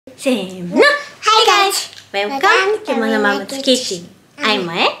せーの。Hi guys! Welcome to Kimono Mama's Kitchen. I'm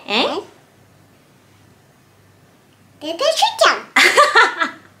Moe and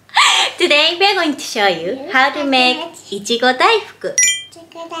Today we are going to show you how to make Ichigo Daifuku.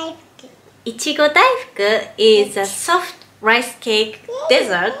 Ichigo Daifuku is a soft rice cake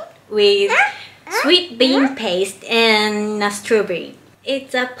dessert with sweet bean paste and strawberry.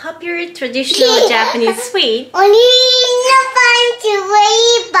 It's a popular traditional Japanese sweet. We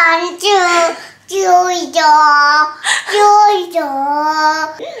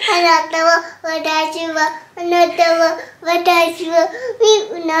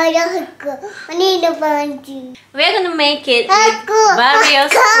are gonna make it with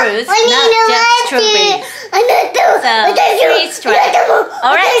various fruits, not just strawberries. So please try.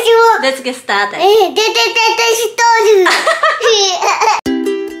 Alright, let's get started.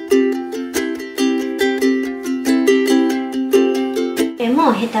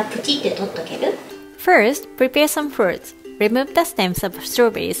 First, prepare some fruits. Remove the stems of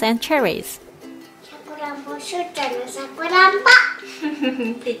strawberries and cherries.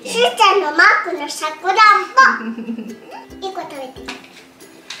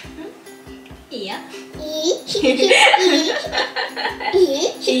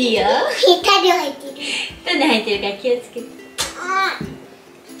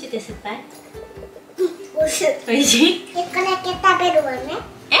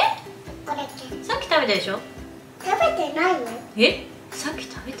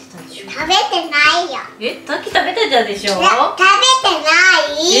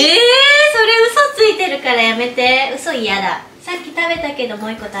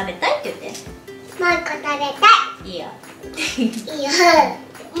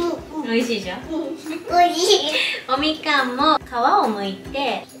おみかんも皮をむい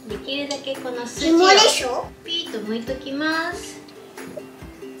て、できるだけこの筋をピーッとむいときます。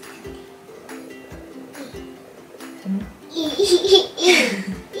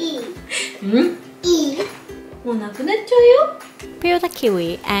もうなくなっちゃうよ。Peel the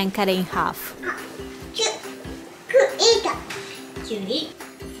kiwi and cut it in half. キュウリ。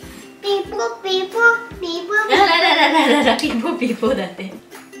ピポピポピポ。ピポピポだって。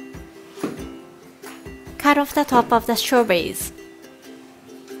Cut off the top of the strawberries.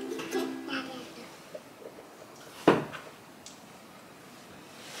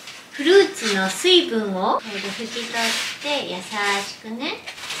 フルーツの水分を拭き取って優しくね。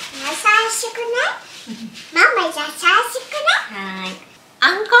ママ優しくね。はい。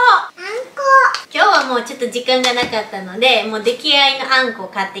あんこ。今日はもうちょっと時間がなかったので、もう出来合いのあんこを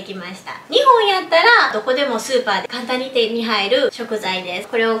買ってきました。2本やったらどこでもスーパーで簡単に手に入る食材です。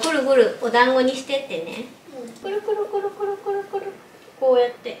これをぐるぐるお団子にしてってね。くるくるくるくるくるくる。こうや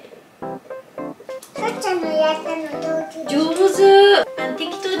って。上手。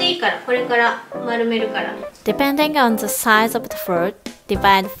適当でいいから、これから丸めるから。Depending on the size of the fruit,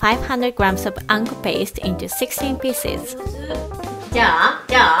 divide 500 grams of anko paste into 16 pieces. じゃ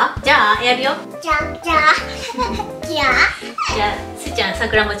あやるよ。じゃあすーちゃん、さ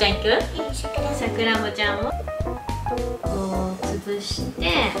くらんぼちゃんいく？さくらんぼちゃんをこう潰して、で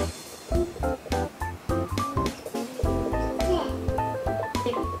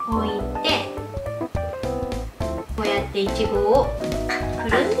置いて、こうやっていちごをく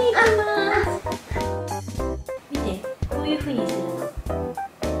るんでいきます。見て、こういう風にするの。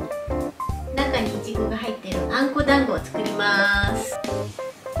中にいちごが入ってるあんこ団子を作ります。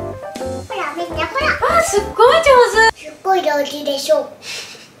ほら見て、ほら。あ、すっごい上手。すっごい上手でしょ。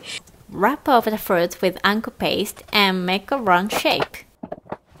Wrap over the fruits with anko paste and make a round shape.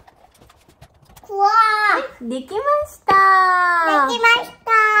 わー、できました。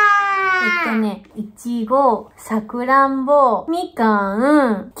いちご、さくらんぼ、みか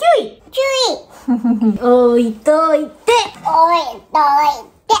ん、キウイ。置いといて。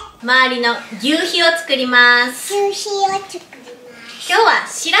周りの牛皮を作ります。今日は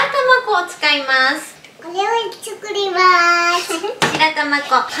白玉粉を使います。これを作ります。白玉粉。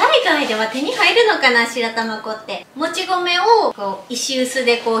海外では手に入るのかな、白玉粉って。もち米をこう石臼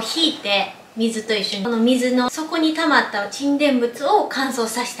でこうひいて、水と一緒にこの水の底に溜まった沈殿物を乾燥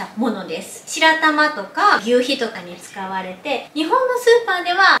させたものです。白玉とか牛皮とかに使われて、日本のスーパー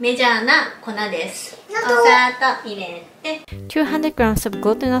ではメジャーな粉です。お砂糖入れて、200 grams of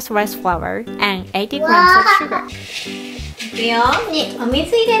glutinous rice flour and 80 grams of sugar. いくよ。にお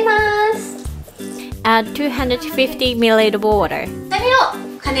水入れます。Add 250 ml of water. それを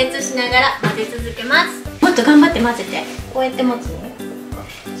加熱しながら混ぜ続けます。もっと頑張って混ぜて。こうやって持つの。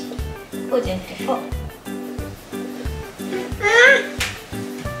こうじゃなくてこう。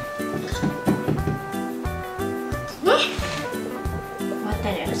ね。終わった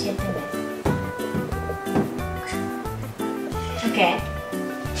らえてね。オッケー。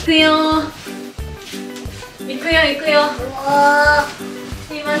行くよー。行くよ行くよ。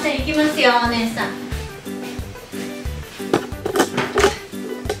すいません、行きますよお姉さん。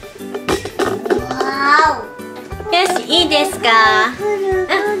よし、いいですか。あ、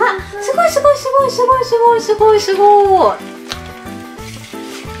すごいすごいすごいすごいすごいすごいすごい。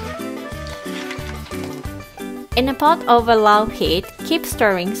In a pot over low heat, keep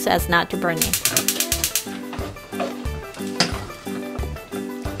stirring so as not to burn it.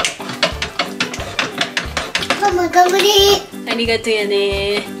 ママ頑張れ。ありがとうや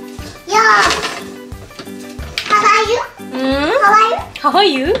ね。やあ。How are you? How are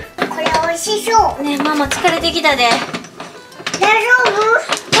you? これ美味しそう。ねえ、ママ疲れてきたで。大丈夫？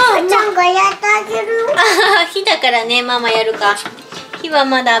母ちゃんがやってあげる。あ、火だからね、ママやるか。火は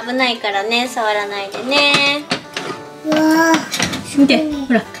まだ危ないからね、触らないでね。うわ見て、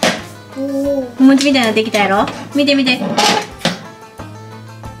ほら。お餅みたいなのできたやろ。見て見て。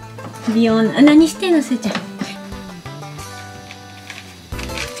ビヨン、何してんの、すーちゃん。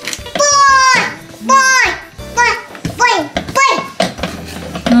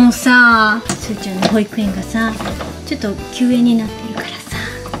もうさ、すーちゃんの保育園がさ、ちょっと休園になってるからさ、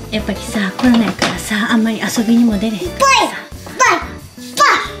やっぱりさ、コロナやからさ、あんまり遊びにも出れへんからさ、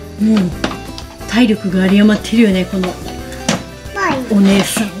もう体力が有り余ってるよね、このお姉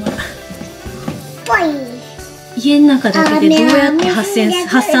さんは。家の中だけでどうやって発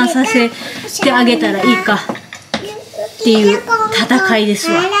散させてあげたらいいかっていう戦いです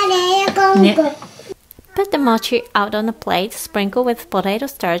わね。Put the mochi out on a plate, sprinkle with potato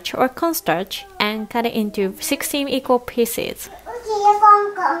starch or cornstarch, and cut it into 16 equal pieces.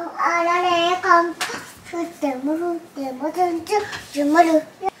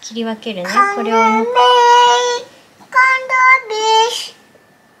 切り分けるね。これをあ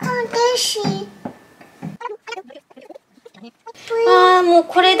あ、もう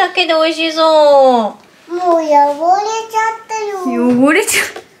これだけで美味しそう。もう汚れちゃったよ。汚れちゃう。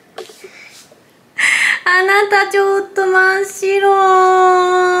あなたちょっと真っ白。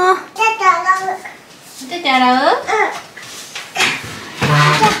手で洗う。手で洗う？う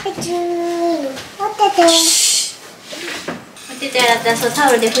ん。お手で洗ったらそうタ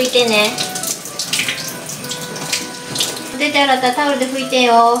オルで拭いてね。お手で洗ったらタオルで拭いて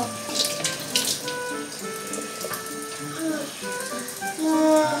よ。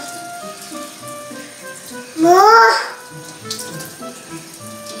もう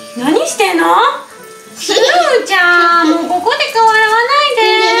何してんの？すーちゃん、もうここで顔洗わないで。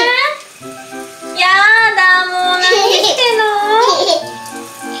やだ、もう何してんの？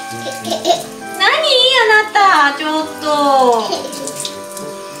何あなた、ちょっと。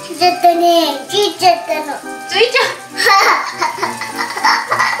ちょっとね、ついちゃったの。ついちゃう。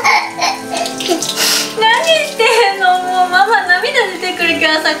何してんの？もうママ涙出てくる今日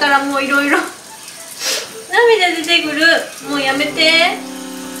朝からもういろいろ。涙出てくる。もうやめて。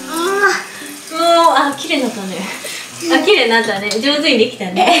もう、あ、綺麗になったね。あ、綺麗になったね。上手にでき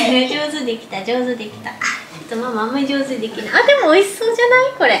たね。上手できた、上手できた。ちょっとママあんまり上手にできない。あ、でも美味しそうじゃな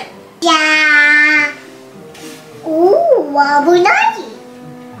いこれ。いやー。おー、危ない。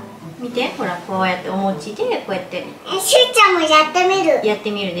見て、ほら、こうやってお餅で、こうやって。しゅうちゃんもやってみる。やって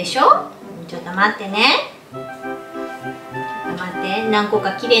みるでしょ。ちょっと待ってね。ちょっと待って、何個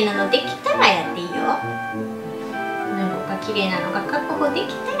か綺麗なのできたらやっていいよ。何個か綺麗なのが確保で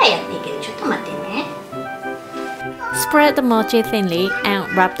きたらやっていいけど、ちょっと待ってね。Spread the mochi thinly and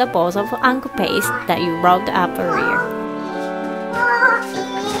wrap the balls of uncle paste that you rolled up earlier.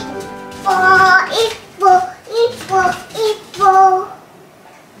 一歩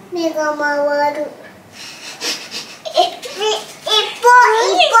目が回る。一歩あ、目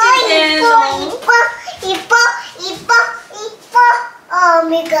が回る。一歩あ、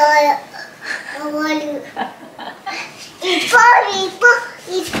目が回る。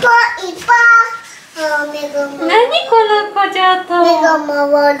何この子ちょっと。目が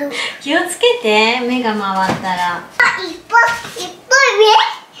回る。気をつけて、目が回ったら。一歩上。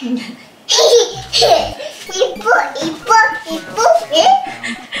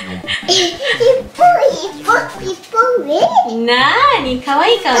なーに可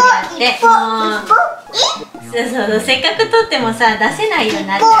愛い顔でやって。もうそうせっかく撮ってもさ出せないように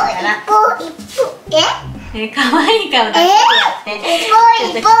なっちゃうから可愛い顔だけでやって。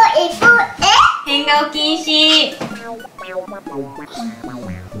変顔禁止。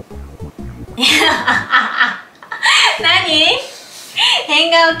何？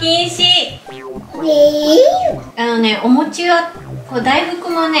変顔禁止。お餅はこう大福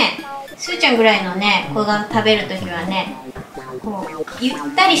もね、すーちゃんぐらいのね子が食べるときはね、こうゆっ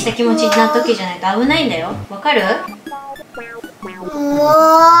たりした気持ちな時じゃないと危ないんだよ。わかる？もう。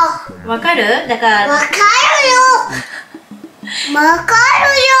わかる？だからわかるよ。わかるよ。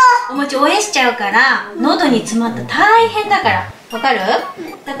お餅おえしちゃうから喉に詰まった大変だから。わかる？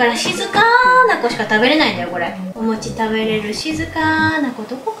だから静かな子しか食べれないんだよこれ。お餅食べれる静かな子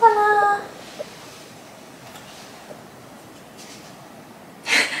どこかな。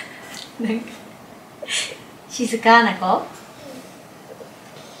なんか静かな子。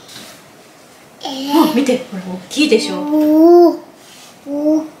あ、見て、これ大きいでしょ。おお、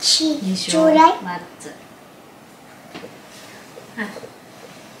大きい。ちょうだい。マッツ。な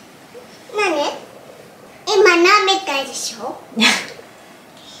に？今舐めたでしょ？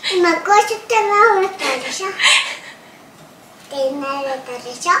今こうして舐めたでしょ？で慣れた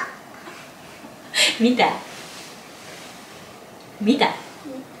でしょ？見た？見た？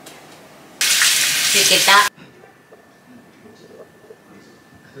つけた。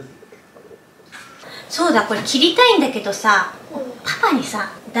そうだ、これ切りたいんだけどさ、パパに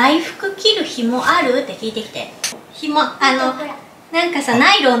さ、大福切る紐あるって聞いてきて。紐、なんかさ、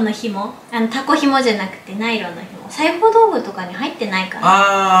ナイロンの紐、タコ紐じゃなくてナイロンの紐、裁縫道具とかに入ってないかな。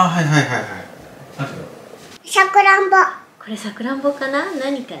ああ、はいはいはいはい。さくらんぼ。これさくらんぼかな？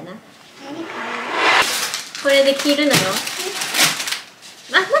何かな？何かな？これで切るのよ。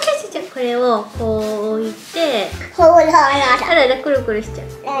あ、待って、これをこう置いて、ほらほらあららくるくるしちゃ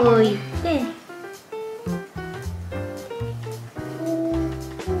う。置いて、い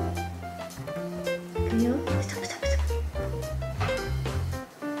くよ。ストップストップストップ。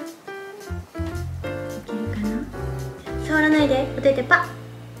いけるかな？触らないで、お手手パッ。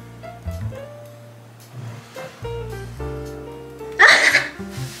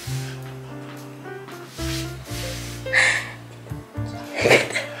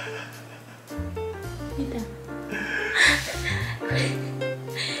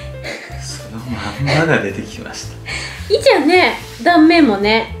そのまんまが出てきました。いいじゃんね、断面も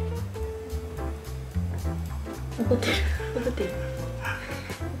ね。怒ってる、怒ってる。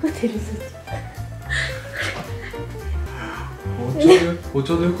怒ってる、そっち。包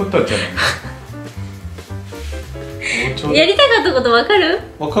丁でよかったんじゃない包丁やりたかったことわかる？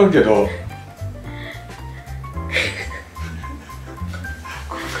わかるけど。わざ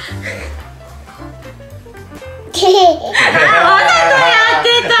とやって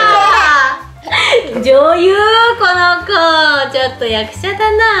た。女優、この子、ちょっと役者だ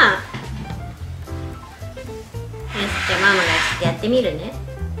な。よし、じゃあママがちょっとやってみるね。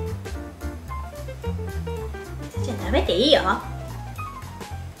じゃあ食べていいよ。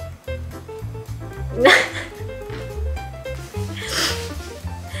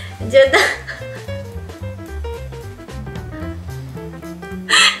ちょっと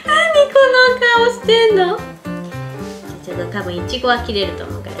何この顔してんの？ちょっと多分いちごは切れると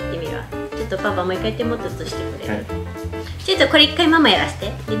思うからやってみるわ。ちょっとパパもう一回手元としてくれる？はい、ちょっとこれ一回ママやらせ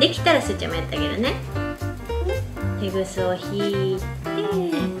て。できたらすーちゃんもやってあげるね。手ぐすを引いて、フォ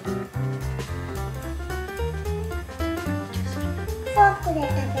ークで食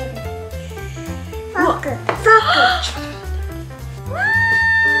べる。フォーク、フォーク。わ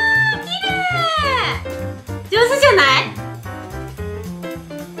ー、きれい。上手じゃない？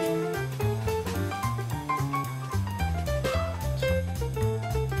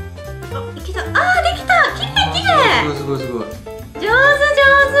あ、いけた。あー、できた。きれいきれい。すごいすごいすごい。上手上手。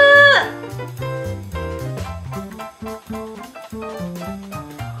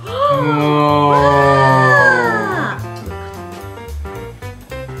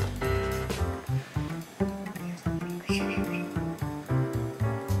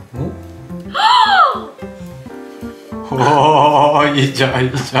おお、いいじゃんい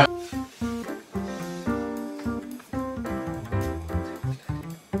いじゃん。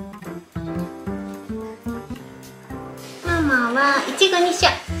ママはいちごにしよ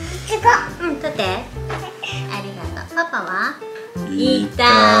いちご。う。うん、取って。ありがとう。パパは？いた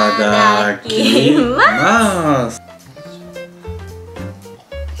だきます。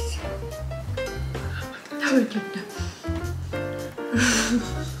食べちゃった。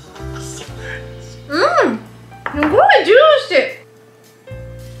うん、すごいジューシー。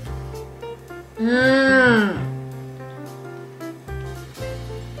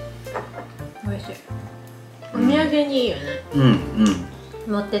美味しい。お土産にいいよね。うんう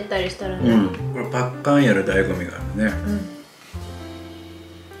ん。持ってったりしたらね。うん。これパッカンやる醍醐味があるね。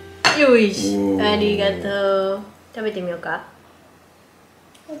よいしおーありがとう。食べてみようか。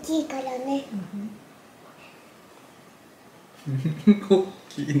大きいからね。大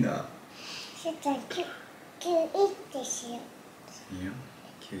きいな。しーちゃん、キュイってしよう。いいよ。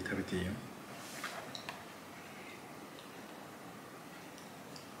キウイ食べていいよ。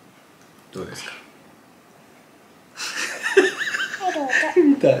どうですか？はいどうぞ。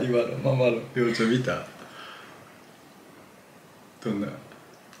見た？今のママの表情見た？どんな？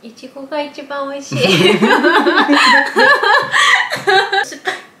いちごが一番美味しい。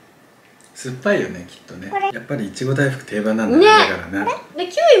酸っぱいよね、きっとね。やっぱりいちご大福定番なんだね。ねだからな。で、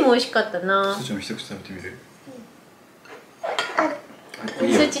キウイも美味しかったな。すーちゃんも一口食べてみる？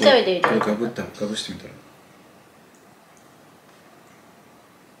そっち食べてみて。これかぶしてみたら。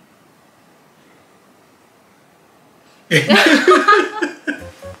子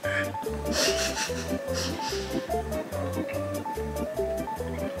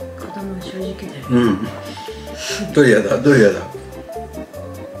供正直だよ。うん。どれやだ？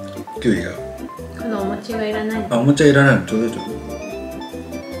キウイが。このお餅がいらない。あ、お餅はいらないの。ちょうど。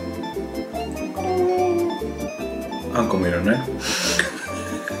あんこもいらない。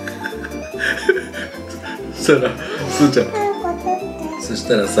そしたらすーちゃん。そし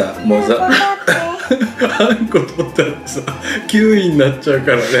たらさ、もうさ、あんこ取ったらさ、キウイになっちゃう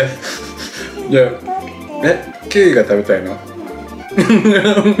からね。じゃあ、キウイが食べたいの？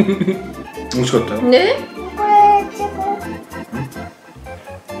美味しかったよ。ね？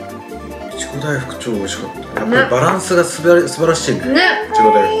いちご大福超美味しかった。やっぱりバランスが素晴らしいね。いち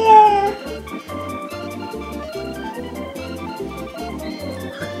ご大福。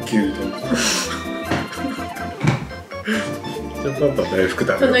キウイと。じゃあパパ大福食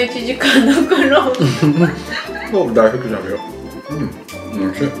べよう。その1時間の頃。もう大福食べよう。美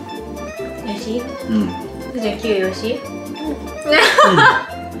味しい。美味しい？じゃあキウイ美味しい？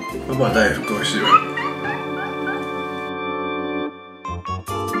パパ大福美味しいわ。